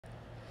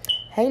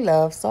Hey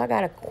love, so I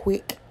got a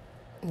quick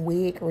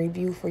wig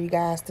review for you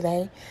guys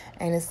today,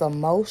 and it's a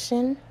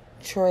Motion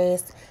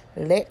Tress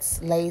Let's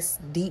Lace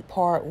Deep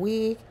Part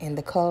wig in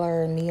the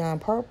color neon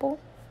purple.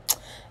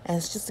 And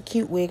it's just a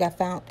cute wig I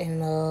found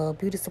in a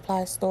beauty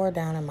supply store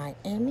down in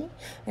Miami.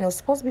 And it was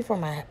supposed to be for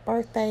my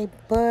birthday,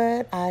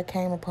 but I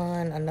came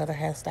upon another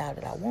hairstyle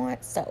that I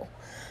want, so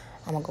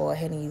I'm gonna go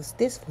ahead and use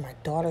this for my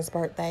daughter's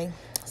birthday.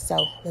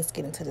 So let's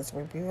get into this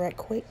review right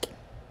quick.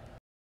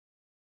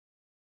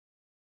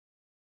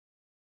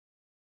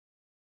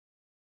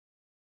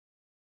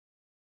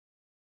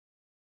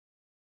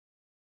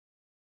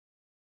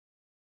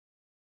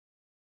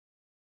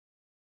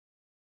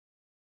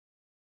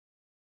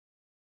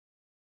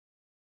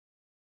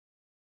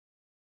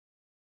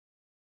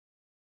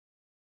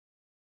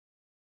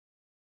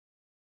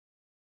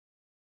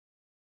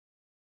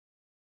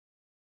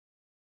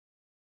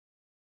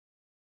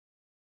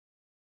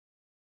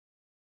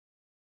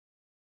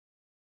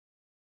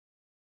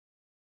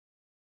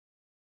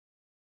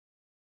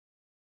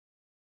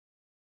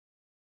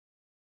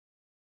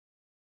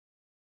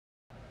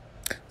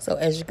 So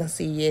as you can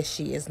see, yes,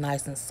 she is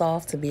nice and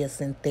soft to be a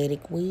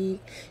synthetic wig.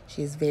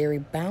 She's very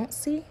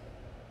bouncy,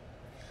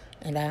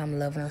 and I am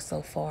loving her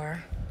so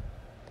far.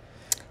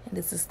 And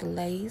this is the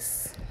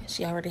lace.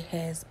 She already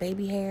has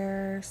baby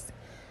hairs,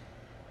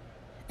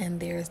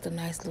 and there's the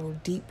nice little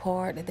deep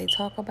part that they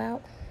talk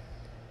about.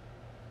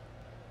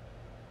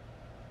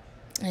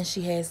 And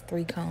she has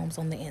 3 combs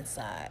on the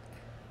inside.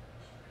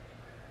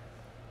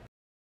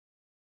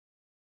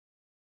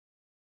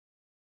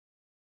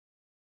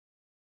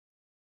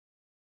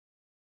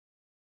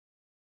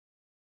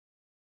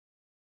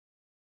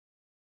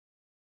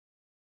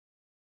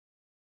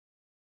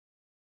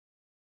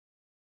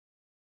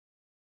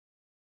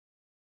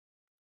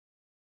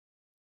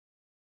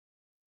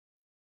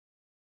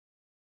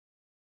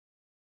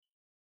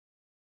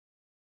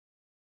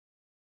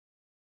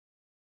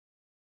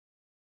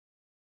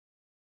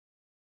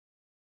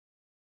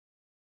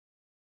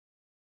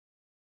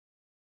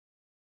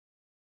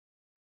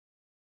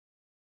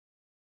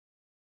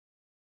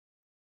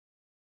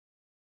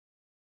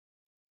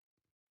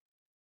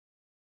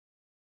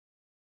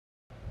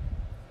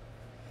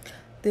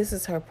 This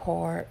is her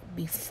part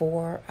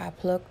before I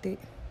plucked it.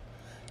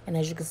 And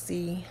as you can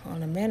see on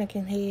the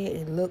mannequin head,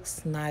 it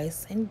looks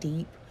nice and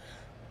deep,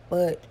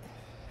 but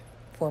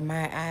for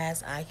my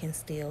eyes, I can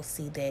still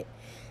see that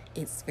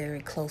it's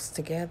very close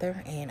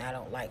together, and I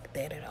don't like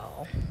that at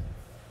all.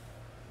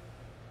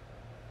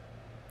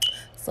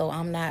 So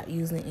I'm not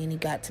using any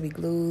got to be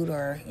glued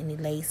or any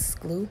lace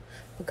glue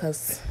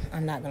because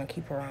I'm not going to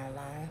keep her on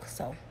long.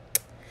 So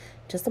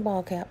just a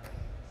ball cap.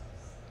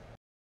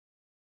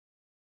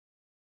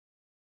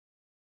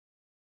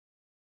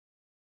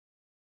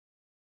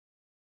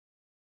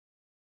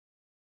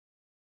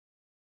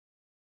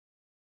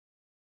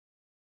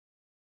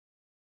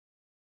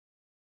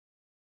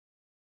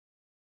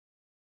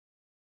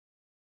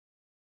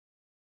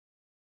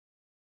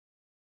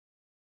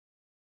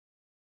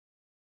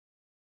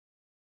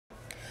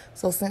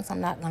 So since I'm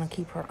not going to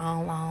keep her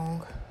on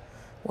long,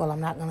 well,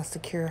 I'm not going to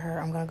secure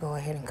her, I'm going to go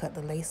ahead and cut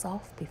the lace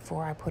off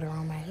before I put her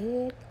on my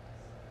head.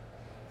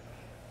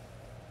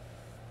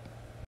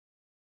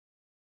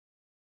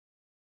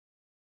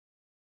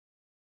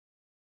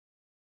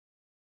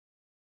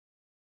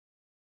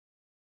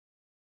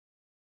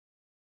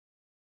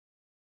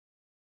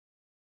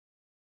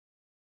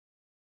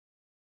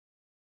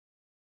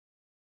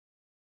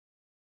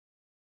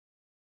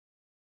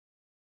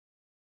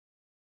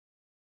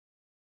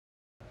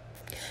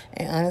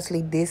 And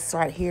honestly, this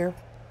right here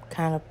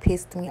kind of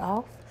pissed me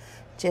off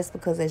just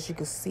because, as you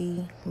can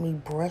see me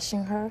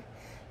brushing her,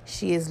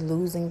 she is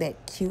losing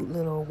that cute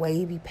little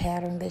wavy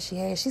pattern that she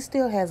has. She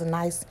still has a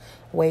nice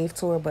wave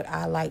to her, but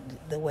I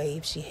liked the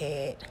wave she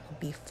had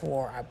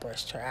before I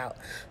brushed her out.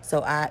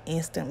 So I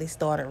instantly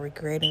started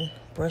regretting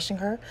brushing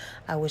her.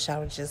 I wish I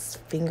would just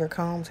finger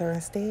combed her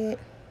instead.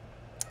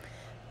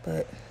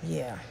 But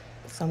yeah,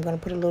 so I'm going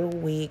to put a little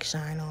wig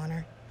shine on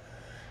her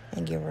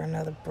and give her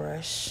another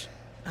brush.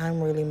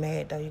 I'm really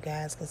mad though, you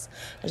guys, because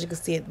as you can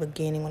see at the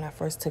beginning when I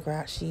first took her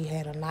out, she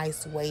had a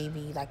nice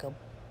wavy, like a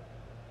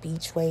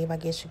beach wave, I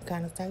guess you could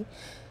kind of say.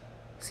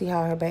 See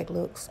how her back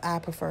looks? I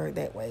preferred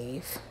that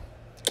wave.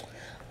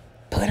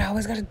 But I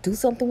always got to do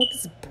something with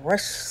this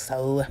brush,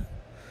 so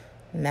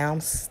now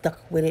I'm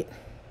stuck with it.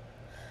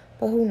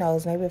 But who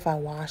knows? Maybe if I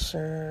wash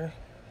her,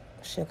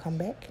 she'll come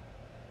back.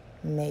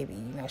 Maybe.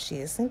 You know, she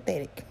is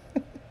synthetic.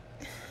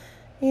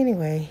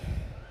 Anyway,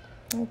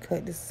 I'll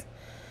cut this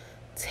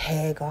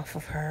tag off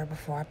of her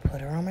before I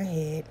put her on my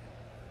head.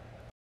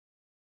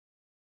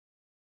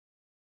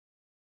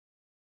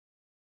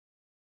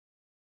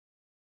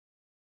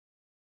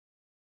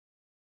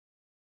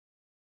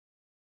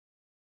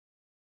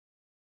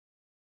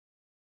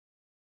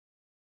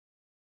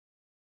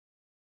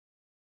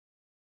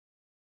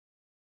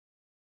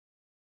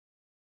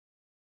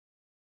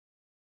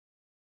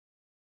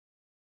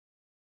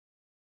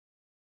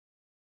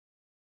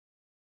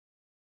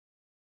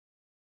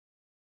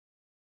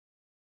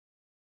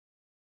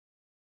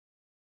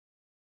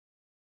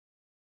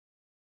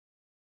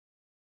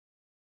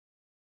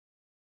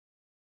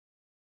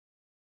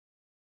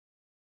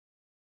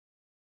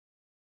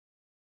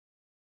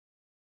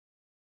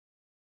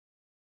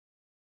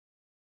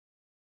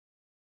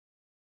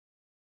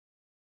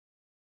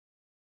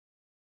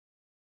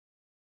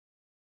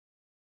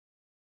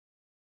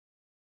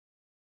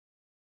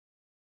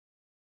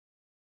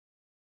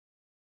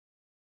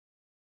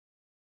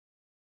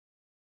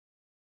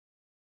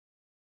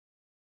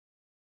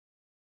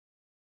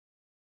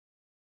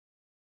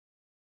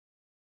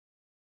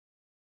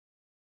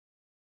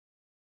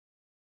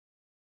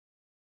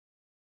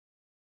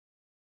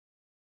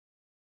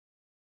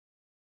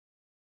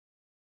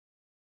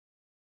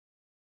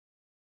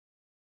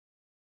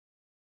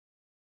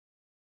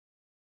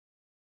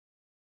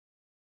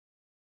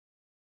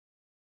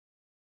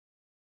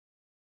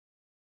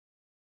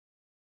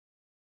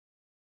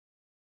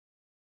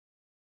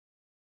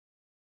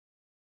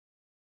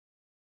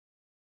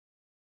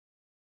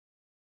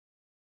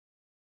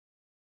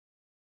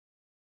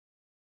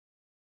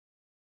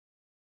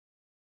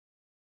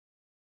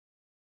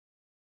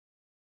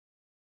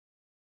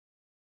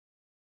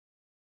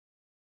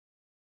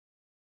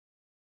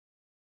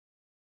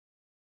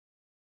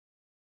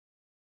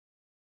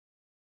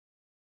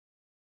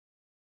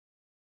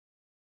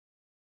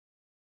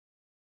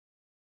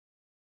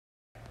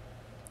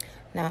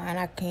 Now, and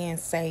I can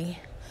say,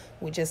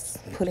 with just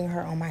putting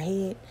her on my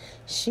head,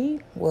 she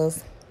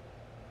was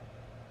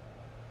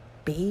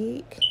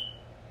big,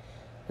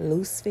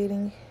 loose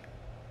fitting.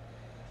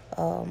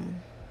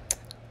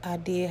 I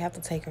did have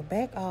to take her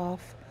back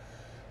off,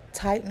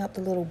 tighten up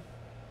the little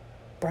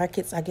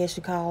brackets, I guess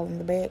you call them, in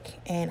the back,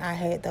 and I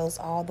had those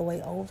all the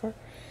way over.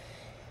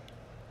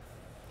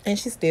 And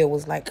she still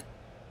was like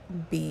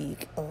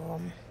big.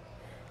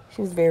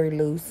 She was very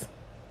loose.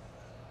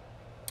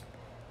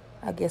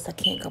 I guess I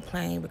can't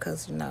complain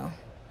because,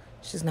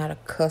 she's not a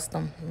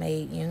custom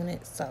made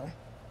unit, so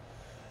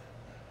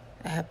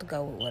I have to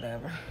go with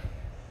whatever.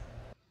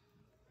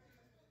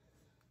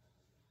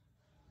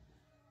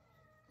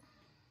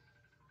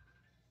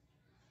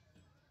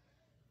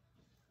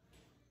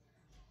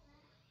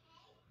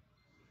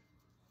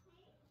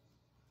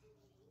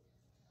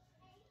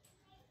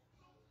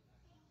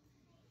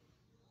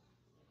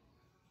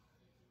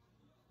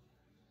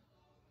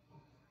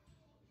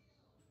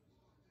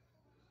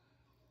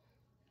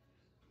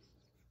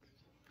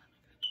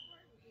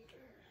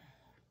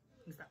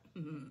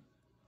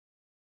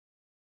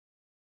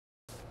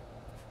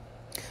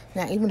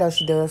 Now, even though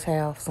she does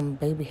have some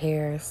baby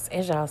hairs,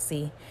 as y'all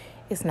see,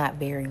 it's not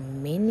very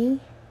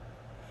many.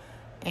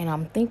 And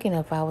I'm thinking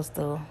if I was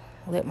to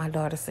let my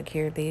daughter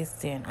secure this,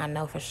 then I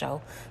know for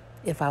sure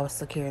if I was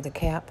secure the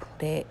cap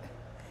that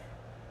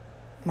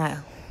my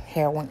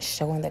hair wouldn't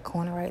show in that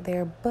corner right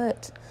there.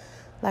 But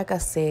like I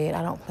said,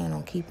 I don't plan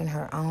on keeping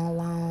her on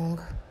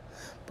long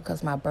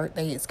because my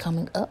birthday is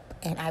coming up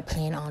and I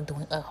plan on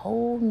doing a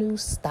whole new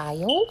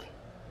style.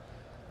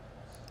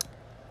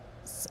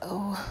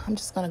 So I'm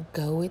just gonna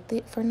go with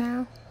it for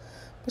now.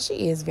 But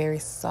she is very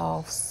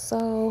soft,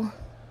 so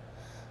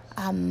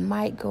I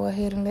might go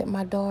ahead and let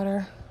my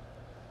daughter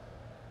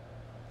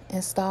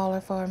install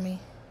her for me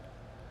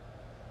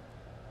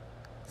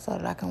so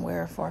that I can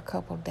wear her for a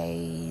couple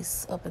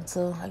days up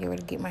until I get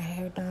ready to get my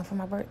hair done for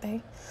my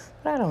birthday.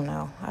 But I don't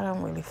know. I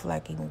don't really feel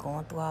like even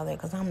going through all that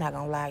because I'm not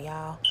gonna lie,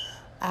 y'all.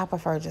 I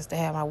prefer just to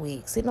have my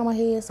wig sitting on my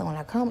head so when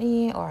I come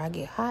in or I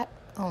get hot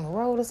on the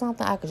road or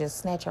something, I could just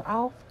snatch her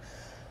off.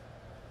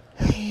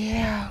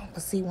 Yeah,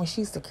 but see, when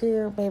she's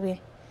secure, baby,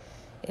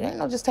 it ain't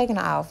no just taking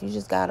her off. You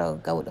just gotta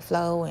go with the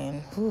flow,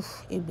 and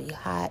it be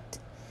hot.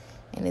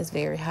 And it's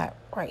very hot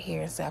right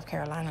here in South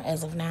Carolina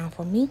as of now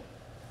for me.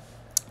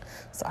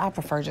 So I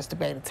prefer just to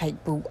be able to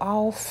take boo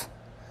off.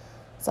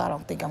 So I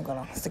don't think I'm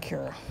gonna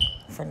secure her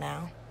for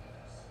now.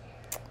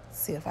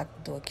 See if I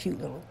can do a cute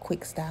little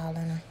quick style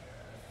in her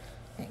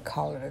and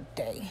call it a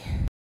day.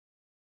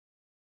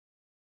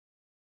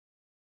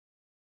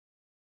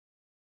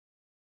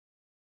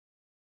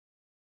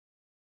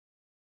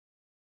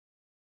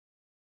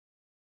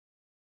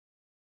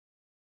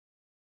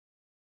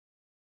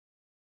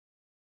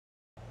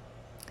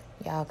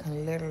 Y'all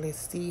can literally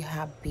see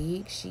how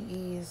big she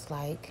is.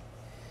 Like,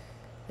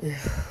 with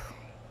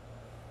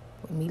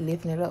me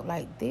lifting it up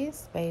like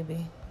this,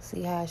 baby.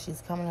 See how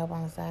she's coming up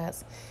on the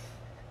sides?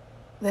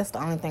 That's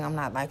the only thing I'm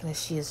not liking,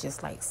 is she is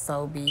just like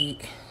so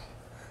big.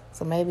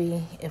 So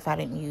maybe if I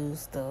didn't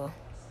use the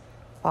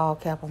ball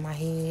cap on my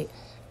head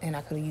and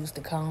I could have used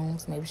the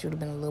combs, maybe she would have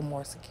been a little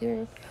more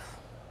secure.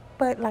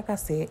 But like I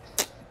said,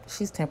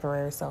 she's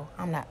temporary, so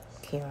I'm not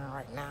caring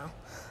right now.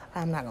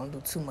 I'm not gonna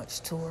do too much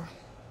to her.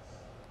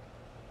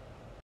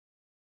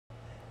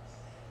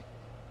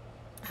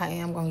 I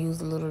am gonna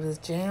use a little of this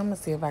jam to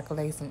see if I can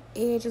lay some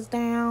edges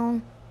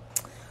down.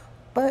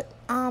 But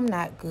I'm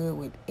not good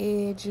with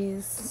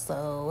edges,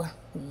 so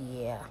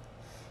yeah,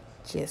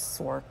 just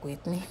work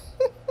with me.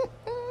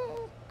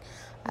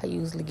 I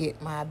usually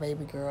get my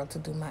baby girl to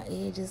do my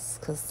edges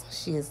because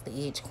she is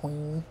the edge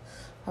queen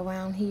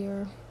around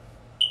here.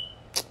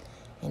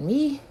 And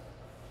me,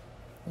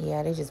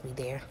 yeah, they just be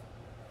there.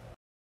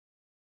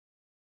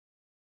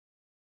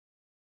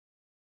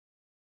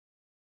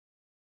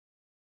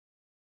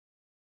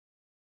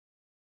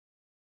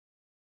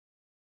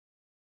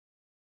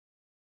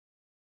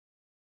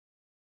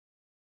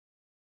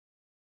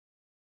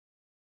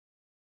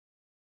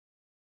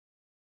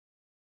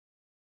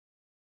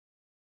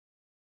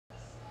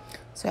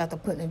 So after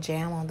putting the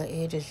jam on the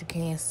edges, you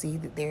can see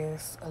that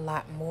there's a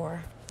lot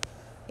more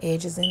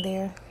edges in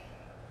there.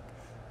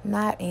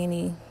 Not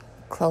any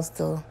close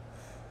to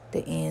the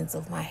ends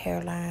of my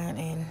hairline,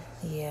 and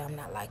yeah, I'm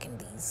not liking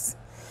these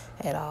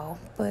at all.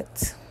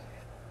 But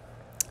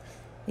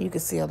you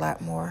can see a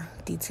lot more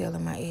detail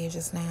in my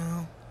edges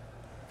now,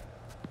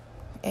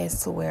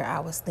 as to where I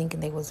was thinking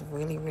they was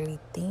really, really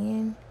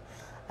thin.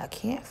 I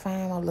can't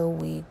find my little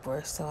wig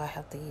brush, so I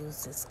have to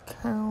use this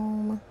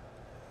comb.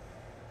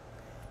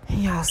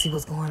 And y'all see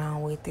what's going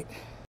on with it.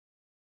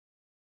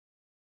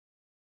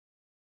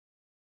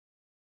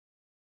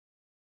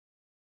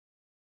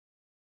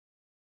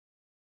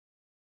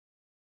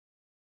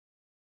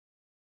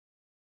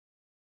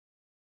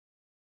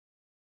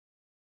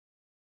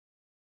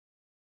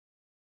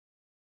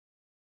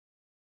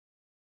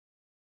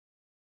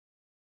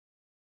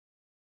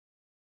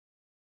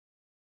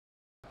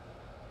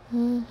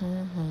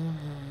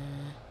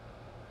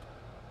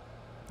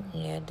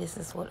 Yeah, this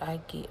is what I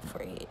get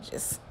for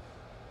edges.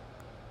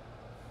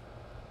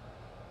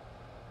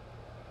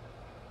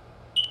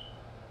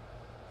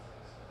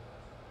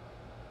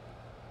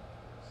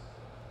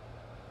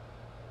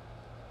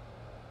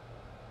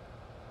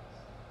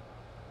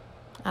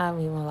 I've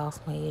even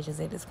lost my edges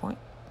at this point.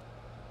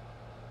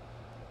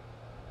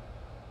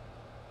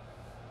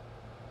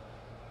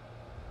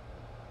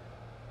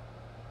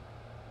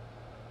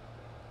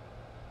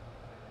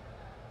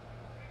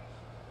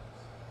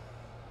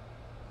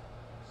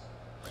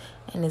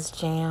 And this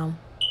jam,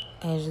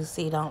 as you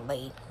see, don't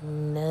lay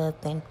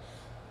nothing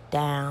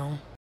down.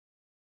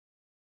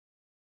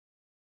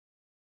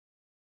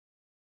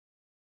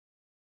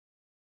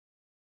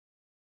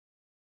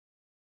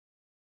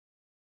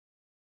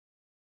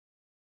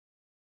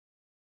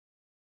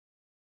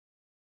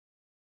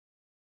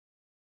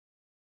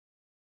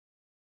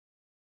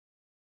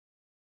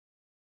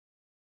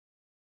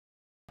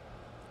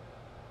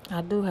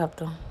 I do have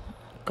to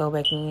go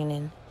back in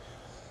and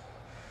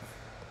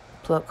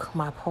pluck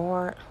my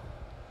part,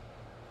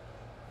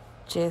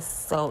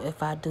 just so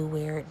if I do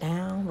wear it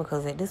down,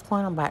 because at this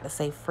point I'm about to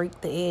say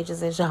freak the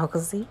edges. As y'all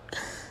can see,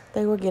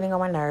 they were getting on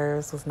my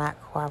nerves, was not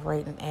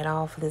cooperating at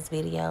all for this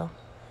video.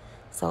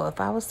 So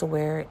if I was to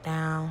wear it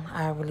down,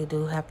 I really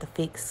do have to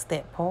fix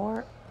that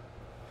part.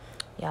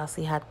 Y'all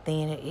see how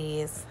thin it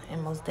is,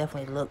 and most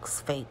definitely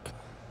looks fake.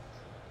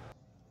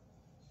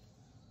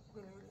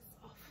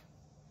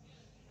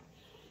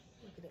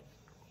 Look at it.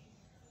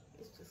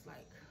 It's just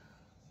like,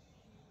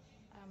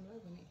 I'm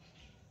loving it.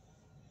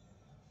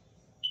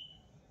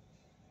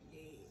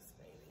 Yes,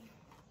 baby.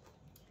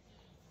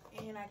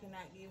 And I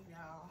cannot give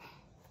y'all,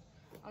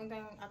 only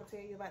thing I can tell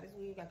you about this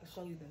wig, I can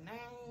show you the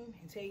name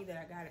and tell you that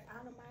I got it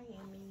out of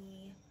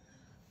Miami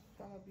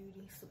from a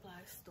beauty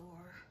supply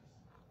store.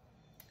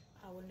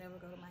 I would never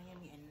go to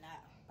Miami and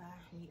not buy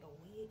me a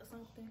wig or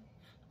something.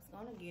 I was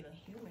gonna get a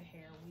human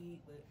hair wig,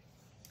 but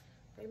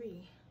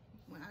baby,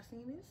 when I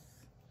seen this,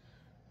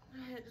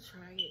 I had to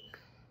try it.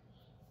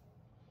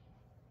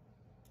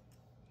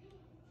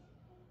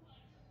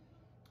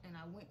 And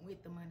I went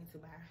with the money to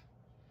buy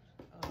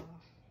a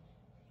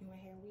human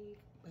hair wig,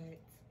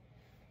 but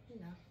you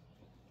know,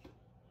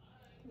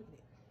 look at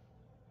it.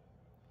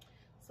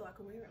 So I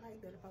could wear it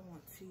like that if I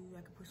want to.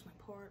 I could push my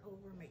part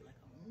over, make like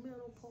a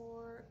middle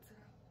part.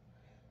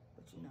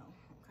 But you know,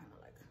 I'm kind of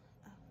like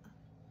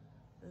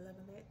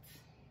loving it.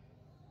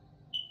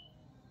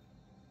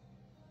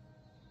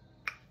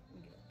 Let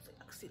me get up so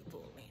I can see the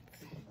full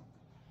length.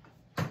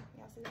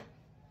 Y'all see that?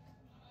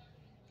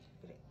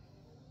 Look at it.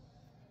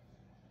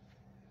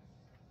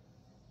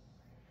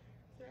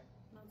 See that?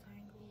 No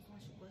tangles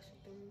once you brush it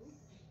through.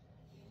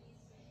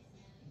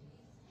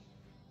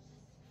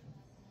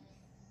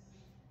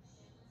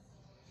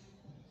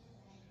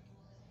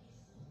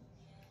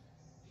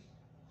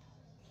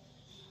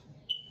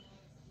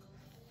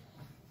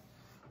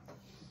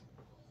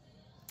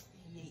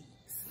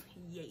 Yes,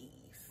 yes.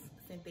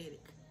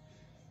 Synthetic.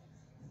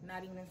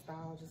 Not even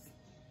installed, just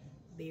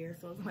there.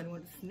 So if somebody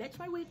wanted to snatch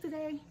my wig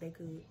today, they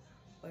could.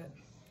 But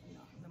you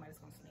know, nobody's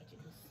gonna snatch it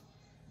because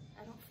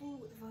I don't fool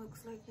with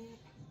folks like that.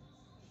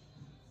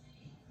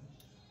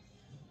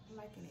 I'm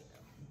liking it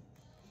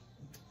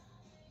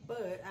though.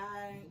 But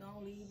I ain't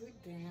gonna leave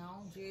it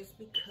down just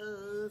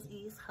because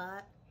it's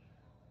hot.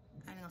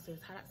 I ain't gonna say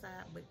it's hot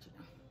outside, but you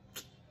know.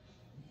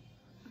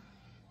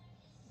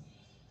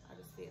 I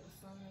just said the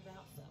sun is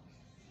out, so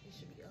it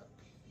should be up.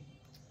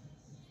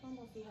 So I'm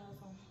gonna see how it's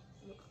gonna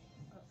look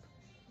up.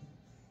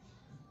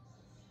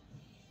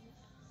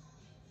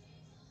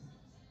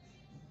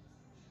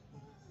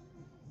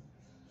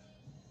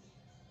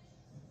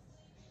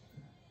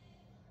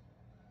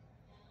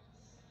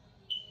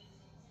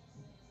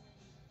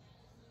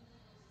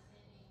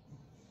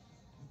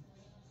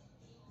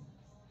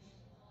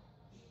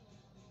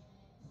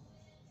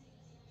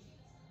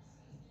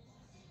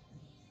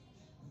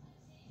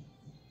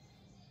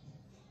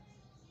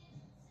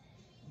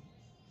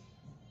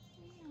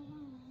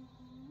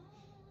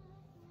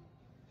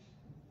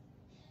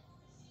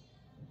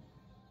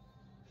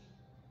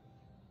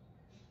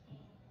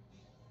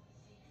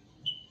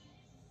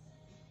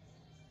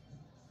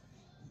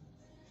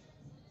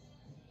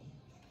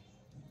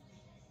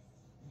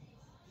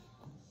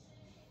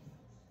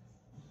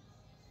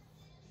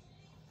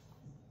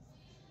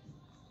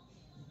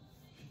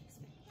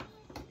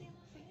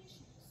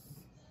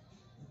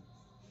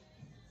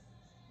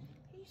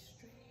 He's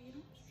straight,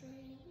 I'm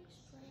straight, we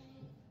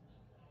straight.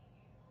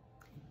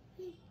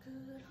 He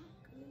good, I'm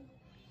good.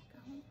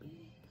 Gonna be.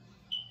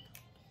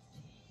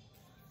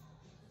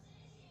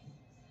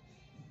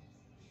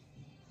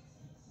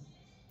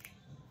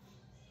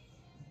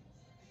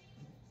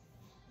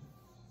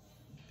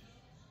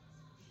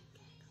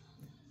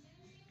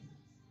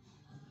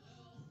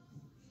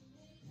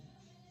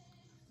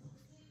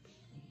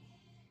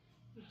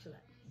 You chill out.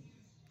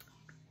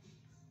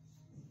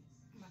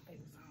 My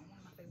favorite song, one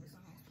of my favorite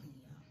songs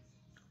playing, y'all.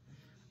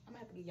 I'm gonna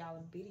have to give y'all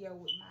a video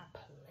with my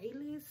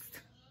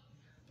playlist,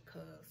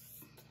 cause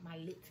my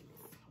lit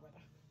list,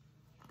 rather.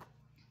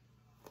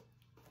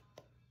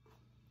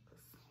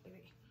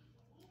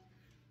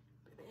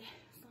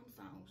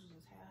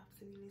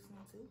 to be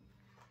listening to.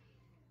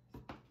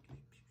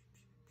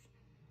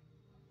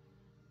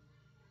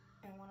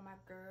 And one of my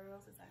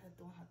girls is out here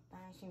doing her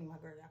thing. She ain't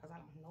my girl, y'all, because I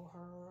don't know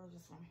her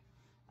just from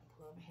like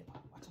love and hip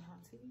hop, watching her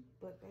on TV.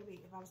 But baby,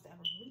 if I was to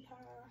ever meet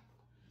her,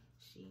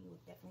 she would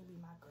definitely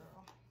be my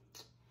girl.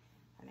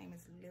 Her name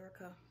is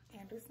Lyrica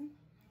Anderson.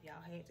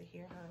 Y'all had to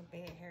hear her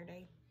Bad Hair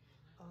Day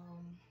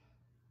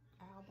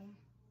album.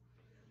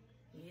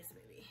 Yes,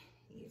 baby.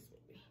 Yes,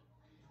 baby.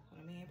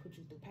 When a man put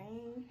you through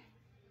pain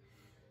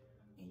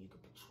and you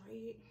can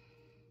portray it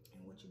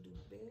and what you do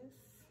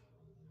best.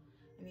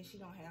 And then she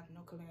don't have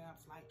no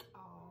collabs, like,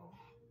 oh,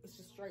 it's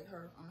just straight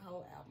her on the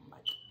whole album.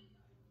 Like,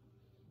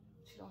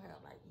 she don't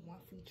have like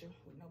one feature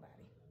with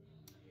nobody.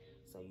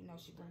 So you know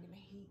she bringing the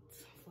heat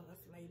for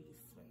us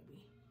ladies,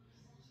 baby.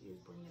 She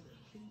is bringing the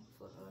heat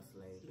for us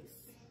ladies.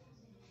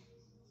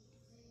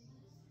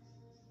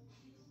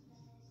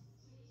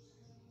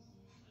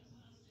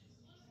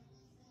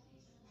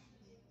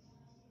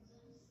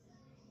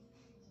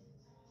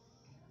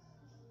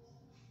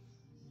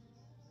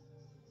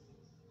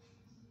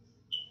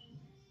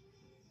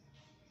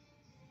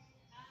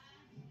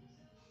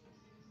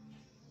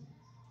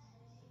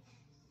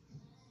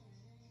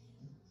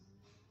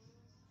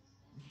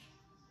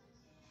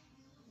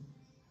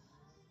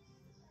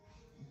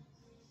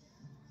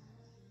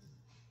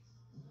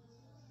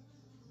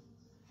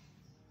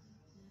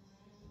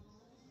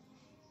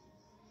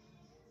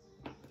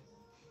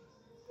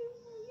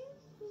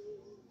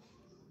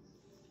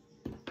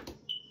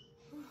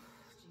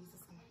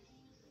 Jesus.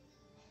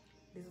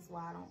 This is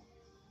why I don't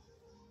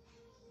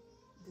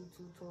do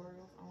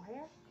tutorials on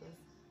hair, because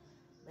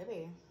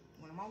baby,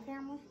 when I'm on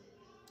camera,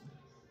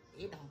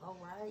 it don't go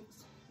right.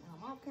 When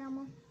I'm off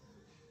camera,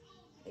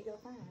 it go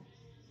fine.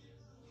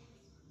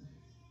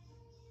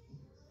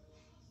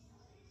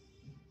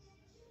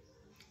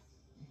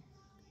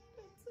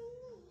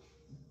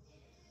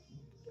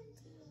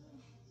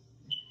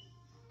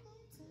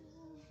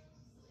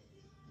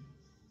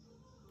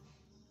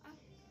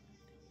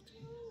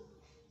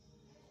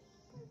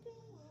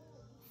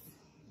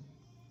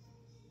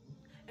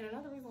 And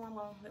another reason why I'm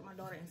gonna let my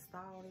daughter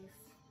install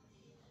this,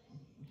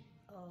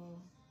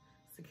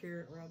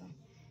 secured rather,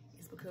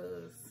 is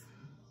because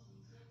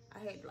I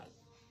had to like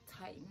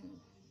tighten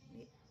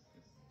it.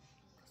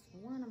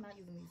 One, I'm not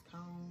using these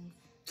combs.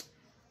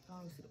 I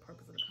don't even see the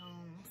purpose of the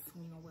combs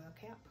when you're gonna wear a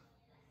cap.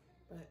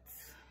 But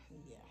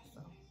yeah,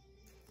 so.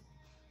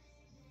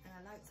 And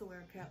I like to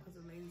wear a cap because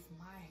it lays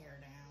my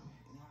hair down.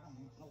 You know, I don't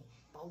want no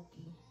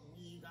bulky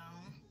wig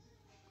on.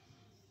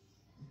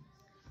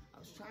 I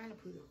was trying to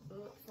put it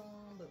up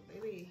some, but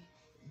baby,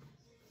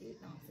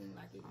 it don't seem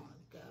like it wanna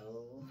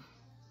go.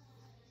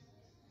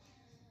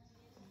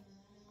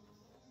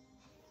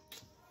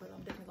 But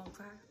I'm definitely gonna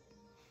try.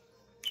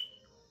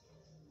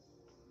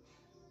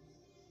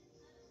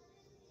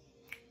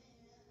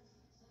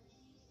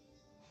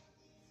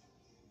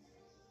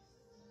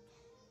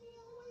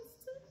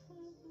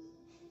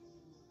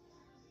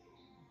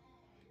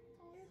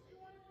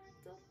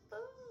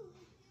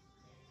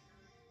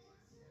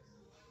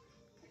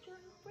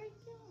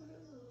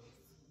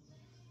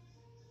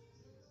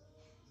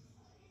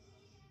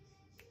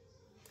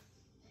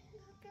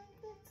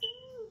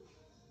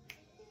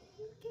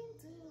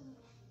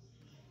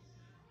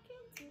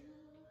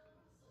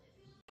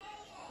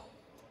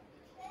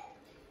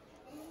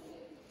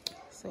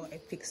 So I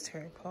fixed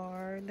her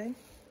card.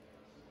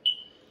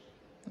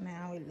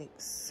 Now it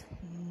looks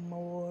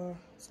more,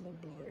 it's a little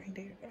blurry.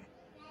 There you go.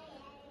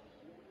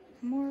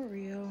 More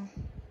real.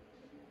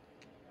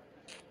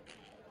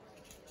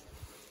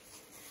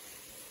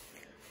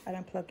 I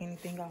didn't pluck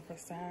anything off her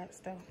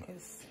sides though,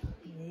 because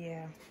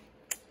yeah.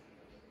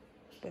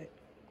 But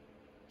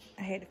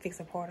I had to fix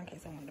a part in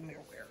case I wanted to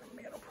wear a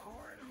metal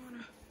part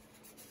on her.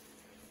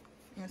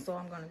 And so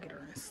I'm gonna get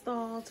her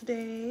installed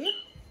today.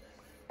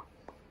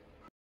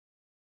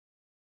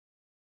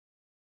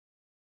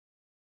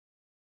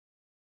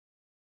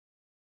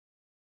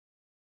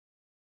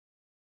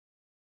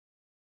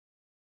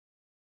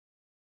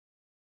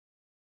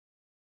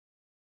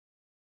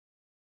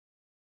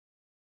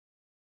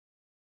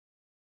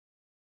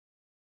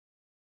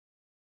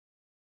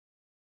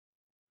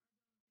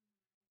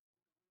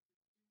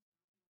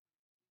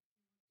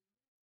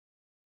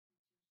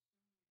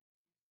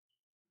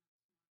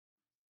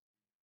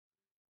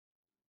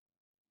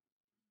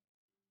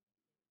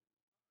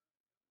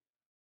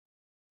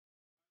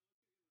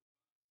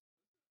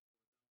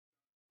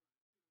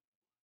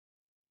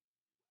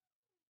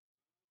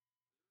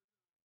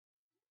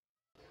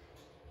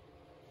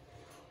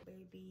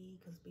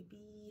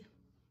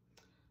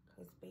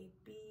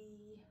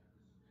 Baby,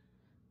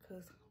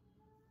 cause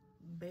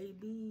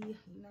baby,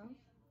 you know,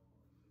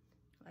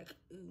 like,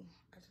 ooh,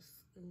 I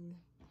just, ooh,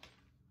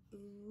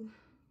 ooh.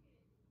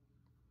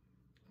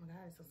 Oh my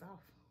God, it's so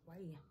soft.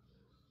 Wait,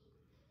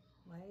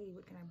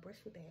 what can I brush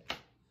with that?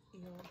 You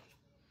know,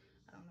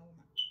 I don't know where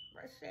my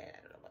brush at.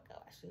 I don't know what go.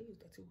 I should use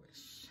that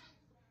toothbrush.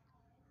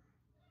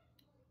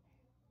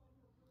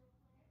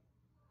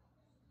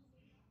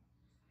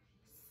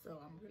 So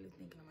I'm really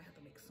thinking I might have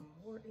to make some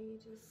more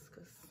edges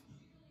because,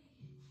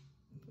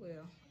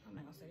 well, I'm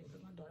not gonna say it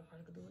because my daughter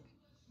probably could do it.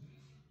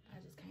 I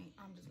just can't.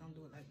 I'm just gonna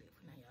do it like that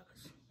for now, y'all.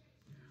 Cause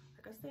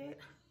like I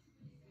said,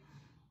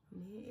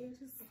 me and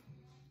edges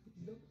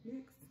don't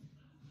mix.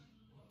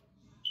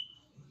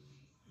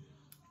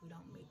 We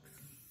don't mix.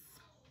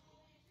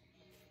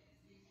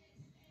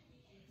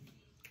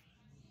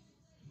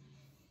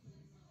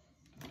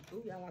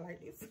 Ooh, y'all, I like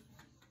this.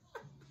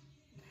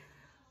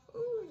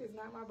 Ooh, it's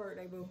not my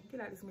birthday, boo.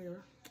 Get out this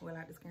mirror. Well,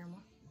 out this camera.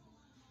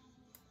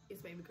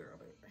 It's baby girl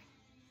birthday.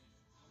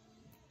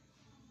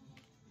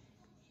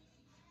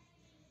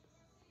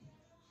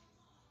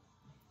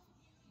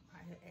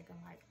 I here acting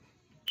like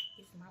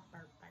it's my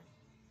birthday.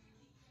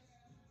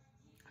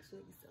 I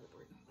should be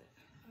celebrating, but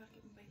I gotta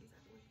get my babies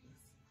out the way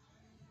first.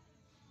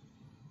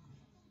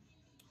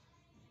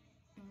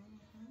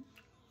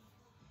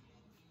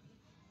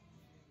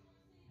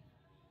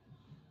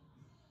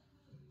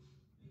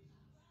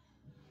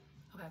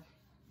 Okay.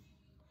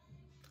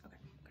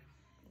 Okay.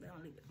 Then I'm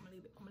gonna leave it. I'm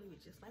gonna leave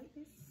it just like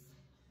this.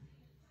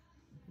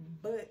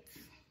 But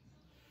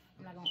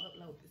I'm not gonna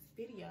upload this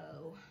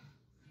video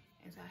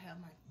until I have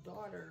my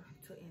daughter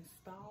to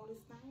install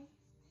this thing.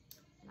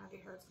 And I'll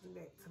get her to do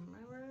that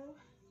tomorrow.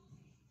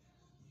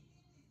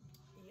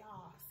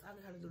 Y'all, so I'll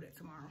get her to do that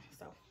tomorrow.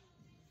 So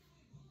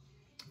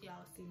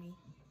y'all see me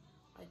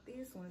like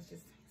this when it's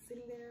just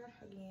sitting there.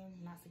 Again,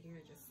 not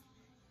secure, just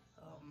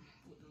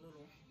with the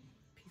little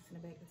piece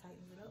in the back that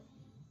tightens it up.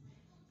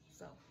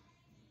 So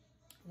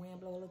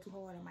wind blow a little too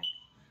hard, I might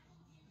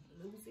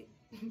lose it.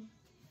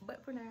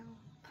 But for now,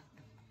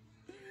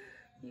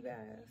 you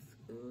guys,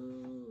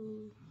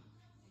 ooh,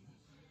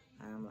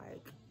 I'm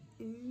like,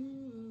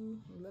 ooh,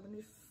 loving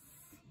this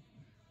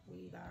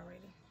wig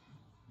already.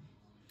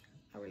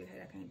 I really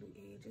hate I can't do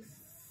edges,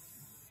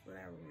 but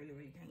I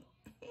really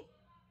can't.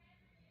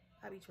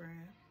 I be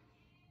trying.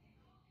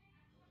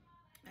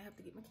 I have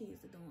to get my kids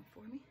to do it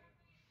for me.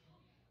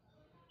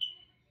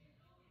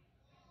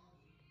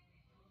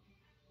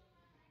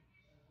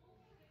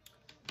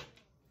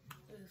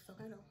 It's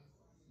okay though.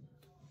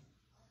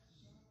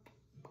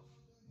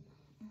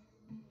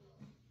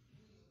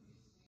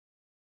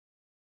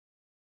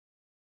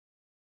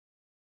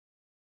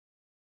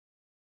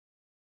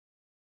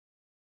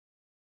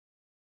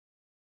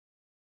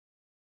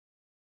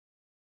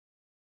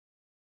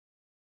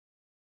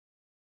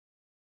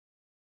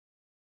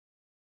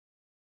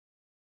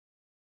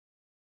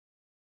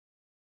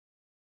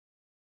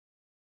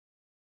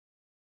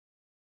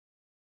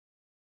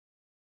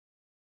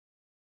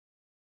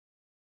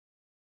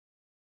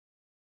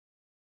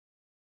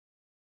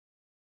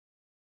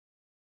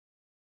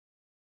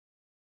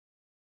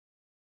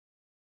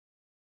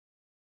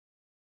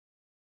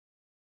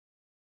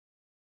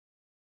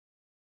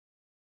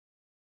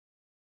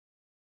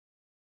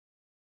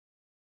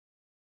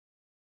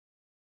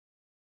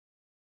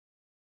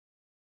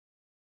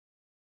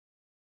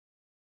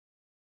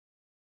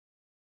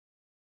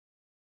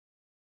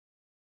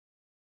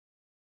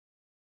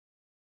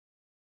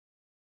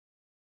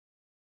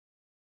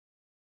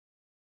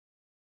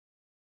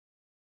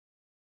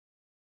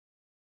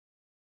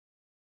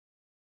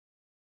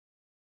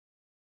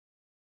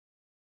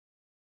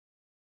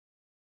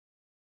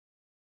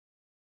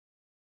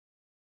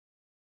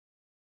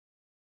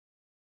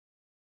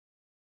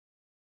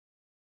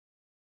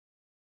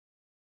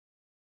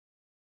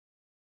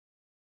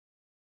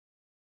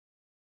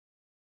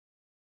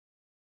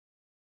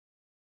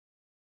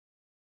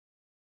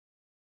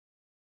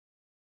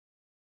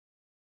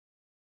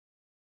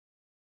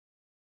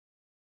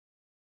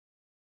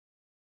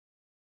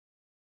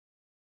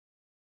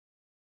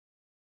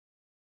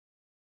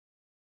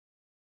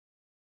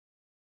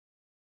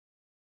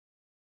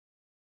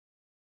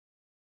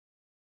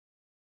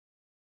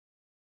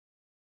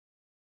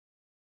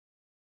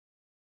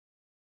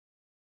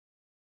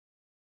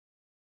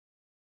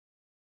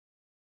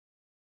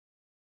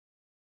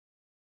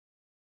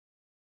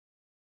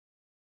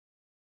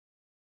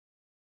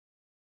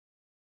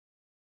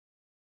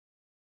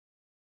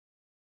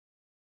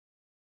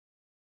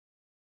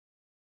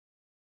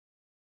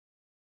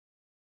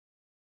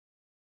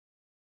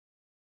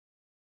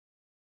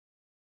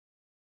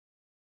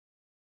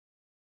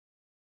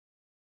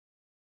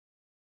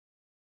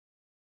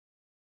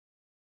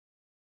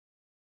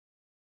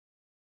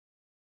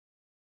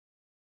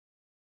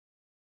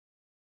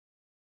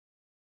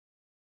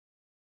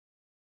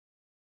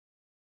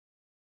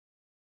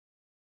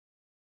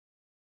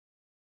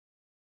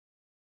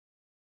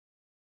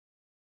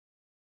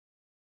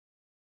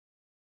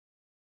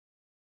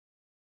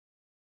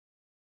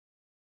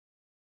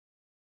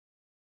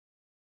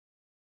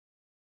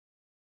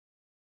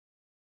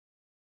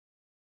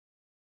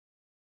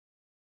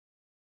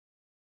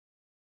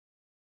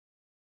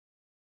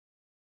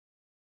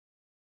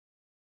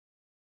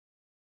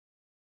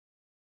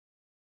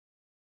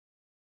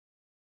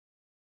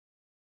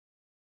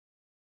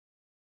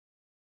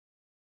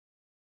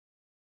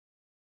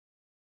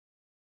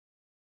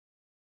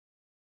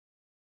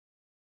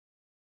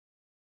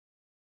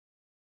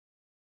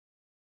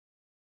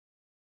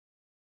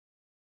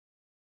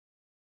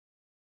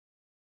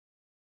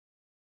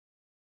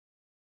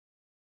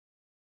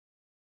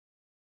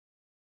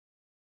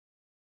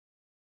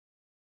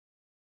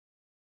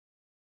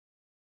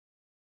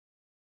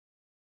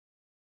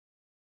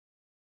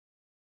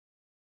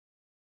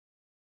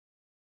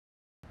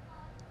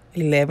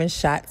 11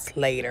 shots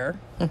later.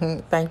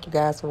 Thank you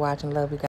guys for watching. Love you guys.